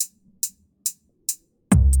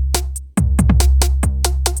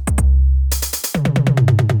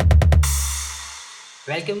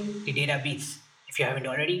Welcome to Data Beats. If you haven't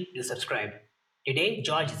already, do subscribe. Today,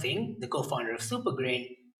 George Singh, the co-founder of Supergrain,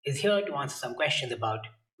 is here to answer some questions about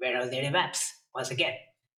warehouse native apps. Once again,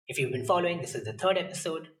 if you've been following, this is the third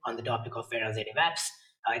episode on the topic of warehouse native apps.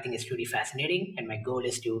 I think it's truly fascinating, and my goal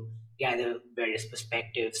is to gather various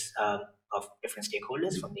perspectives of different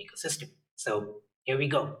stakeholders from the ecosystem. So here we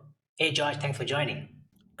go. Hey, George, thanks for joining.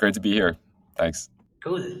 Great to be here. Thanks.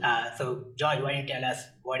 Cool. So, George, why don't you tell us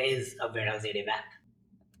what is a warehouse native app?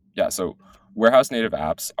 Yeah, so warehouse native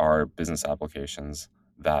apps are business applications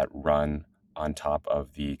that run on top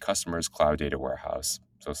of the customer's cloud data warehouse.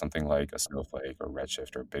 So something like a Snowflake or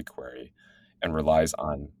Redshift or BigQuery, and relies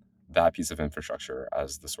on that piece of infrastructure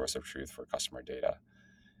as the source of truth for customer data.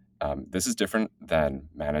 This is different than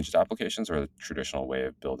managed applications or the traditional way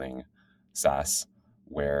of building SaaS,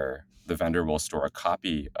 where the vendor will store a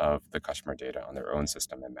copy of the customer data on their own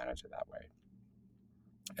system and manage it that way.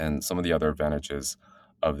 And some of the other advantages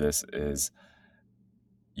of this is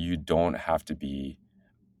you don't have to be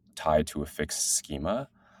tied to a fixed schema.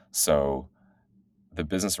 So the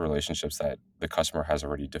business relationships that the customer has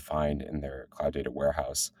already defined in their cloud data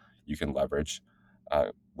warehouse, you can leverage.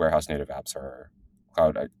 Warehouse native apps are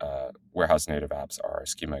warehouse native apps are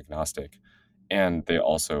schema agnostic, and they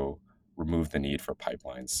also remove the need for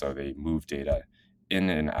pipelines. So they move data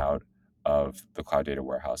in and out of the cloud data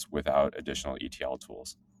warehouse without additional ETL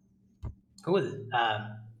tools. Cool.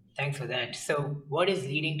 Thanks for that. So, what is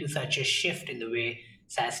leading to such a shift in the way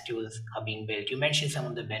SaaS tools are being built? You mentioned some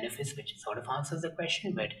of the benefits, which sort of answers the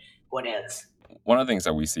question, but what else? One of the things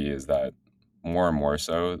that we see is that more and more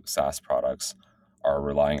so SaaS products are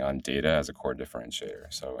relying on data as a core differentiator.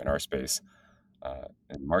 So in our space,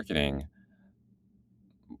 in marketing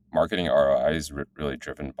ROI is really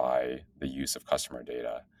driven by the use of customer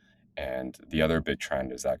data. And the other big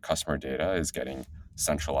trend is that customer data is getting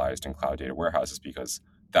centralized in cloud data warehouses because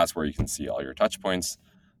that's where you can see all your touch points.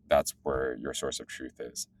 That's where your source of truth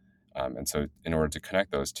is. And so, in order to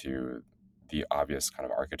connect those two, the obvious kind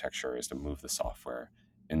of architecture is to move the software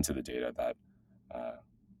into the data uh,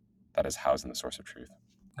 that is housed in the source of truth.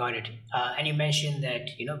 Got it. And you mentioned that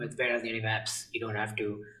with warehouse native apps, you don't have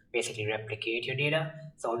to basically replicate your data.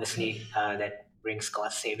 So obviously, that brings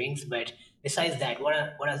cost savings. But besides that, what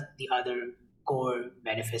are the other core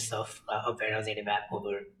benefits of a warehouse native app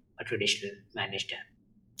over a traditional managed app?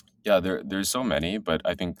 Yeah, there's so many, but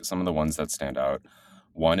I think some of the ones that stand out.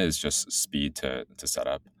 One is just speed to set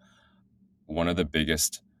up. One of the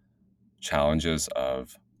biggest challenges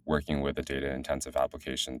of working with a data intensive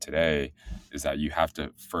application today is that you have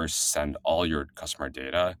to first send all your customer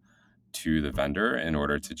data to the vendor in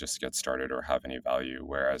order to just get started or have any value.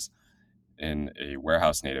 Whereas in a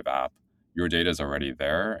warehouse native app, your data is already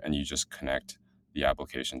there and you just connect the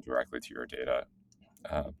application directly to your data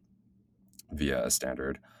uh, via a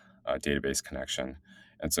standard database connection.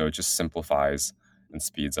 And so it just simplifies and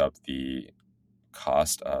speeds up the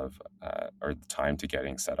cost of or the time to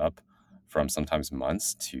getting set up from sometimes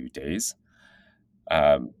months to days.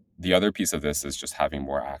 The other piece of this is just having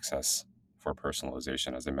more access for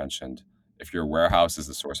personalization. As I mentioned, if your warehouse is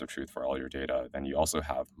the source of truth for all your data, then you also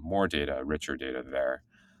have more data, richer data there.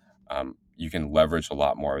 You can leverage a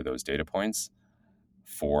lot more of those data points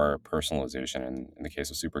for personalization. And in the case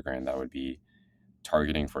of Supergrain, that would be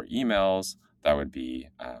targeting for emails, that would be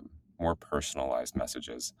more personalized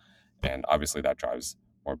messages. And obviously that drives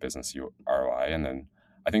more business ROI. And then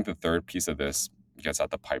I think the third piece of this gets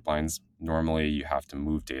at the pipelines. Normally you have to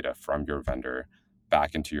move data from your vendor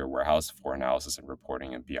back into your warehouse for analysis and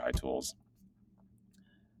reporting and BI tools.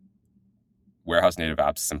 Warehouse native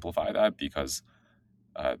apps simplify that because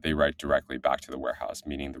they write directly back to the warehouse,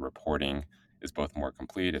 meaning the reporting is both more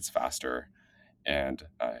complete, it's faster, and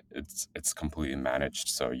it's completely managed,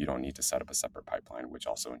 so you don't need to set up a separate pipeline, which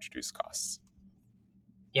also introduces costs.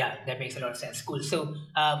 Yeah, that makes a lot of sense. Cool. So,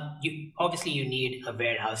 you obviously you need a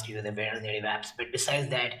warehouse to use the warehouse native apps, but besides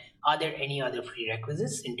that, are there any other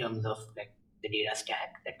prerequisites in terms of like the data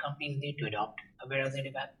stack that companies need to adopt a warehouse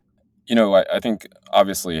native app? I think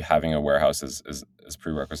obviously having a warehouse is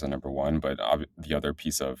prerequisite number one, but the other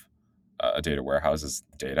piece of a data warehouse is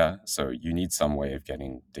data. So you need some way of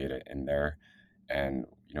getting data in there, and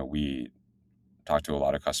we talk to a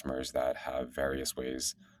lot of customers that have various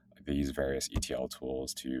ways. They use various ETL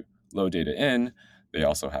tools to load data in. They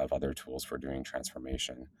also have other tools for doing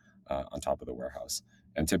transformation on top of the warehouse.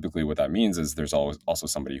 And typically, what that means is there's always also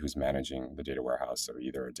somebody who's managing the data warehouse. So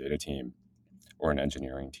either a data team or an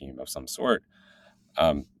engineering team of some sort.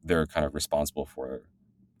 They're kind of responsible for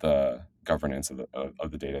the governance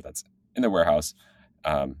of the data that's in the warehouse,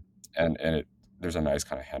 and there's a nice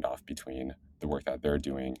kind of handoff between the work that they're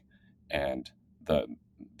doing and the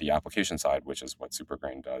the application side, which is what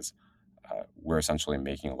Supergrain does, we're essentially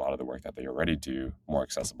making a lot of the work that they already do more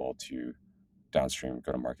accessible to downstream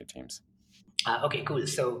go-to-market teams. Okay, cool.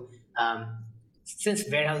 So, since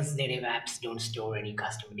warehouse native apps don't store any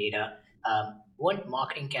customer data, won't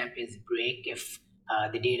marketing campaigns break if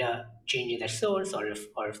the data changes their source, or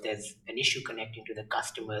if there's an issue connecting to the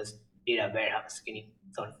customer's data warehouse? Can you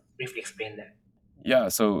sort of briefly explain that? Yeah,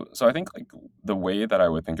 so I think like the way that I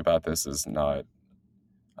would think about this is not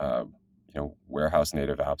uh, warehouse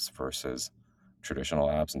native apps versus traditional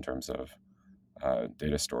apps in terms of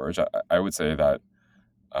data storage. I would say that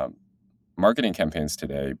um, marketing campaigns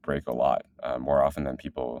today break a lot more often than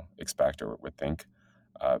people expect or would think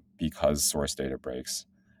because source data breaks,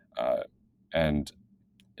 uh, and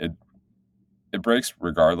it it breaks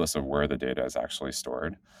regardless of where the data is actually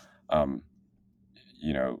stored. Um,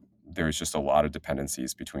 there's just a lot of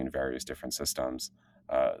dependencies between various different systems.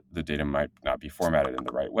 The data might not be formatted in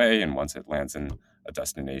the right way, and once it lands in a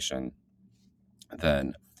destination,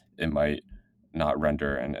 then it might not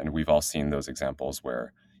render. And we've all seen those examples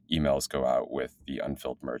where emails go out with the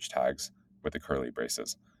unfilled merge tags with the curly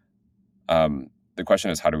braces. The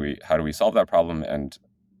question is, how do we solve that problem? And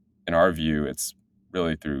in our view, it's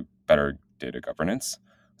really through better data governance.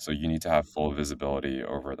 So you need to have full visibility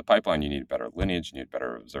over the pipeline. You need better lineage. You need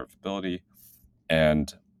better observability.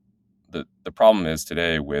 And the problem is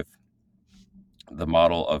today with the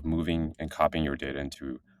model of moving and copying your data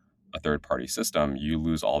into a third party system, you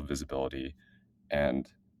lose all visibility and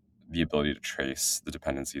the ability to trace the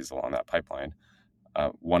dependencies along that pipeline.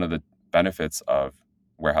 One of the benefits of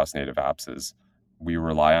warehouse native apps is we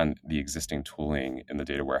rely on the existing tooling in the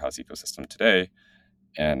data warehouse ecosystem today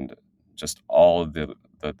and just all of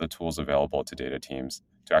the tools available to data teams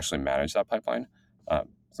to actually manage that pipeline.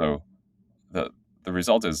 So the the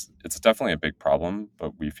result is it's definitely a big problem,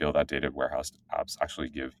 but we feel that data warehouse apps actually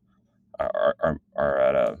give are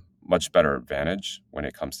at a much better advantage when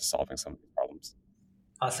it comes to solving some of these problems.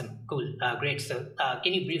 Awesome, cool, great. So,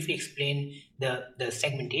 can you briefly explain the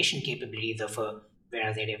segmentation capabilities of a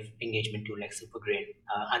warehouse native engagement tool like Supergrain?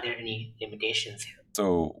 Are there any limitations here?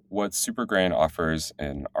 So what Supergrain offers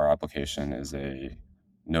in our application is a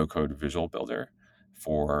no-code visual builder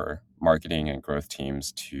for marketing and growth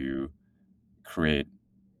teams to create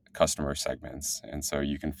customer segments. And so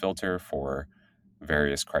you can filter for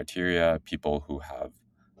various criteria, people who have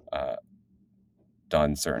uh,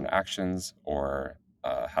 done certain actions or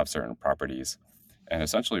have certain properties. And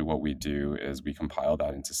essentially, what we do is we compile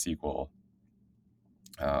that into SQL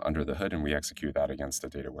under the hood and we execute that against the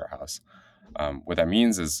data warehouse. What that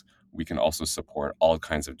means is we can also support all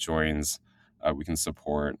kinds of joins. We can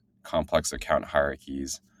support complex account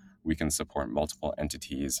hierarchies. We can support multiple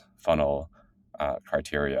entities, funnel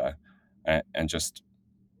criteria, and just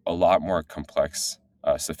a lot more complex,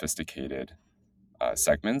 sophisticated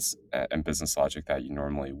segments and business logic that you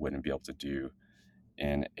normally wouldn't be able to do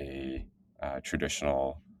in a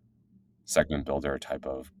traditional segment builder type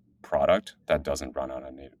of product that doesn't run on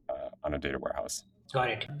on a data warehouse. Got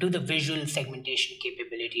it. Do the visual segmentation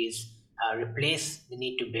capabilities replace the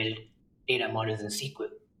need to build data models in SQL?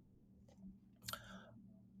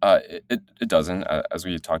 It doesn't. As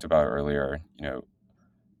we talked about earlier,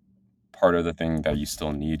 part of the thing that you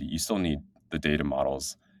still need the data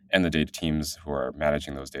models and the data teams who are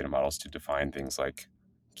managing those data models to define things like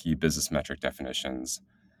key business metric definitions,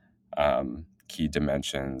 key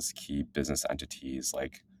dimensions, key business entities,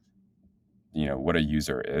 like what a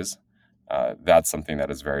user is. That's something that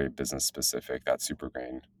is very business specific that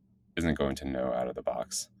Supergrain isn't going to know out of the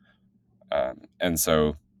box. And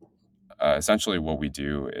so essentially what we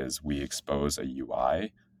do is we expose a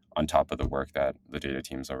UI on top of the work that the data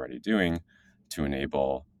team's already doing to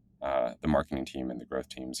enable the marketing team and the growth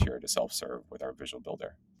teams here to self-serve with our visual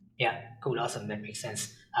builder. Yeah, cool, awesome. That makes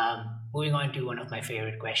sense. Moving on to one of my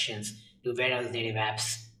favorite questions: do warehouse native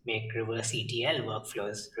apps make reverse ETL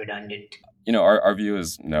workflows redundant? Our view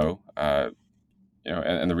is no.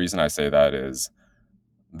 And the reason I say that is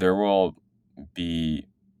there will be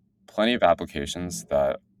plenty of applications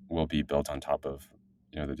that will be built on top of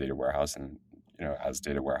the data warehouse and as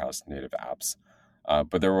data warehouse native apps.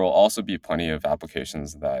 But there will also be plenty of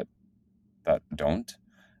applications that don't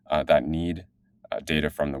that need data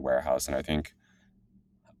from the warehouse. And I think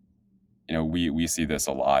we see this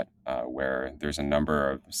a lot where there's a number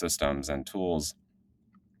of systems and tools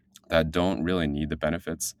that don't really need the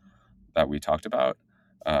benefits that we talked about,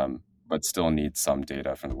 but still need some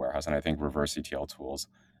data from the warehouse. And I think reverse ETL tools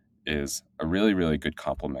is a really, really good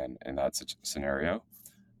complement in that scenario.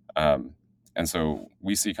 Um, and so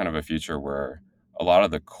we see kind of a future where a lot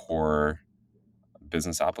of the core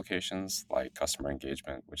business applications like customer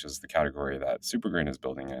engagement, which is the category that Supergrain is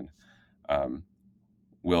building in, um,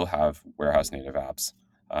 will have warehouse native apps.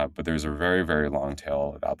 But there's a very, very long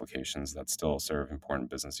tail of applications that still serve important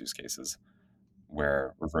business use cases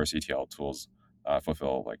where reverse ETL tools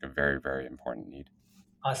fulfill like a very, very important need.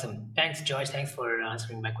 Awesome. Thanks, George. Thanks for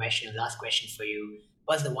answering my question. Last question for you.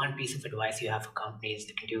 What's the one piece of advice you have for companies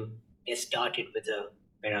looking to get started with a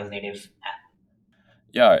warehouse native app?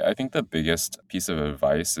 Yeah, I think the biggest piece of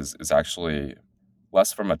advice is actually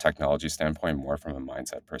less from a technology standpoint, more from a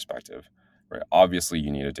mindset perspective. Right? Obviously,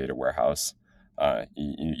 you need a data warehouse.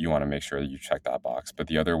 You want to make sure that you check that box. But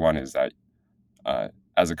the other one is that uh,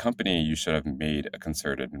 as a company, you should have made a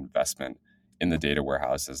concerted investment in the data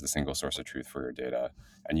warehouse as the single source of truth for your data,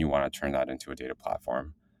 and you want to turn that into a data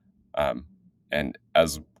platform. Um, and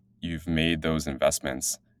as you've made those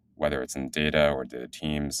investments, whether it's in data or data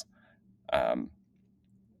teams, um,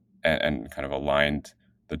 and kind of aligned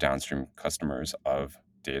the downstream customers of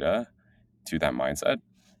data to that mindset,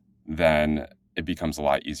 then it becomes a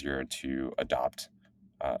lot easier to adopt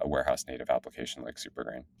a warehouse native application like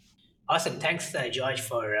Supergrain. Awesome. Thanks, George,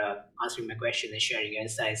 for answering my question and sharing your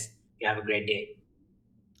insights. You have a great day.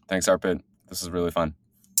 Thanks, Arpit. This is really fun.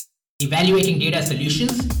 Evaluating data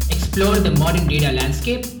solutions, explore the modern data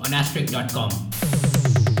landscape on asterisk.com.